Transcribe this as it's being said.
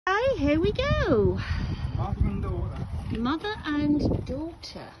here we go. Mother and daughter. Mother and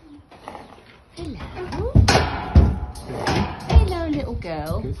daughter. Hello. Hello, little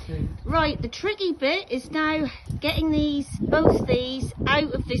girl. Right, the tricky bit is now getting both these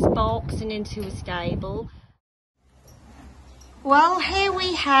out of this box and into a stable. Well, here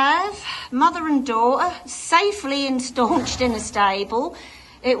we have mother and daughter safely instaunched in a stable.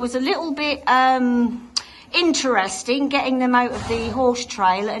 It was a little bit interesting getting them out of the horse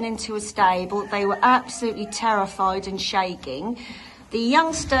trailer and into a stable. They were absolutely terrified and shaking. The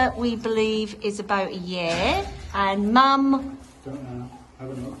youngster, we believe, is about a year, and mum... Don't know.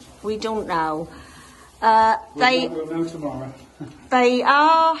 Haven't looked. We don't know. We'll know tomorrow. They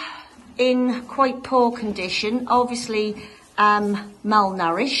are in quite poor condition, obviously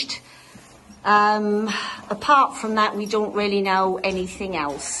malnourished. Apart from that, we don't really know anything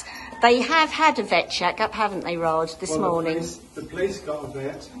else. They have had a vet check-up, haven't they, Rod, this morning? The police got a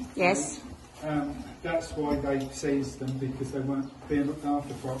vet. Yes. That's why they seized them, because they weren't being looked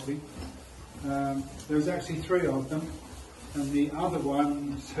after properly. There was actually 3 of them, and the other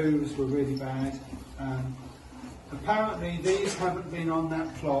ones, whose were really bad. Apparently these haven't been on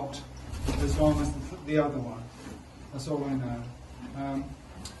that plot as long as the other one. That's all I know.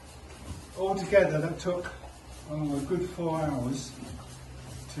 Altogether that took a good 4 hours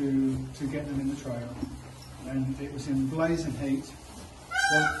to get them in the trailer, and it was in blazing heat.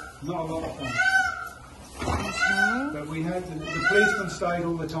 Well, not a lot of fun. But we had the policeman stayed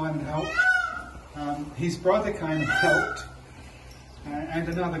all the time and helped. His brother came and helped, and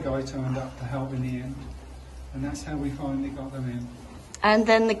another guy turned up to help in the end, and that's how we finally got them in. And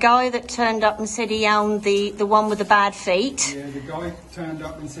then the guy that turned up and said he owned the one with the bad feet. Yeah, the guy turned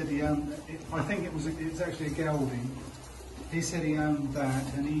up and said he owned it. I think it was actually a gelding. He said he owned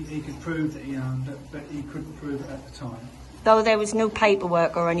that, and he could prove that he owned it, but he couldn't prove it at the time. Though there was no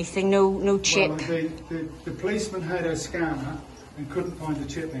paperwork or anything, no chip. Well, the policeman had a scanner and couldn't find a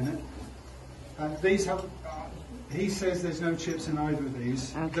chip in it. These have. He says there's no chips in either of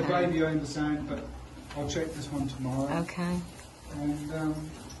these. Okay. The baby, I understand, but I'll check this one tomorrow. Okay. And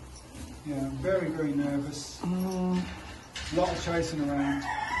yeah, very, very nervous. A lot of chasing around.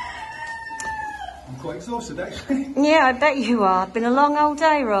 I'm quite exhausted, actually. Yeah, I bet you are. Been a long old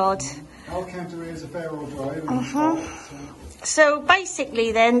day, Rod. Alcantarilla is a fair old drive. So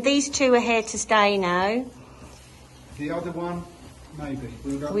basically then, these 2 are here to stay now. The other one, maybe.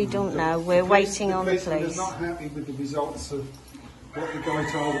 We don't know. We're waiting on the police. The policeman is not happy with the results of what the guy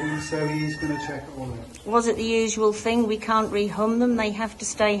told him, so he's going to check it all out. Was it the usual thing? We can't rehome them, they have to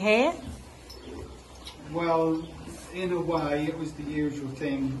stay here? Well, in a way, it was the usual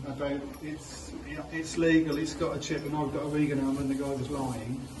thing about it's legal, it's got a chip, and I've got a vegan arm, and the guy was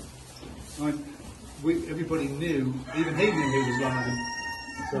lying. Everybody knew, even he knew he was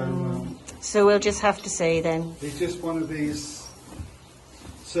lying. So we'll just have to see then. He's just one of these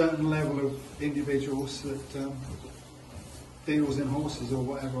certain level of individuals that deals in horses or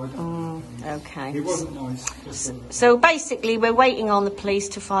whatever. I don't know. Okay. He wasn't nice. So basically, we're waiting on the police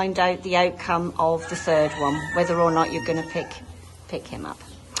to find out the outcome of the 3rd one, whether or not you're going to pick him up.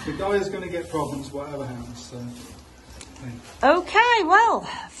 The guy is going to get problems, whatever happens. So. Okay, well,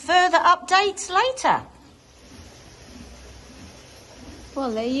 further updates later. Well,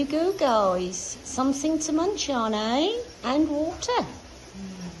 there you go, guys. Something to munch on, eh? And water.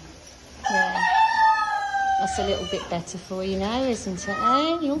 Yeah. That's a little bit better for you now, isn't it,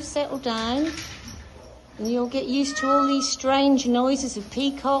 eh? You'll settle down. And you'll get used to all these strange noises of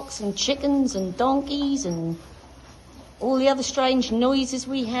peacocks and chickens and donkeys and all the other strange noises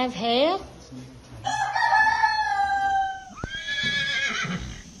we have here.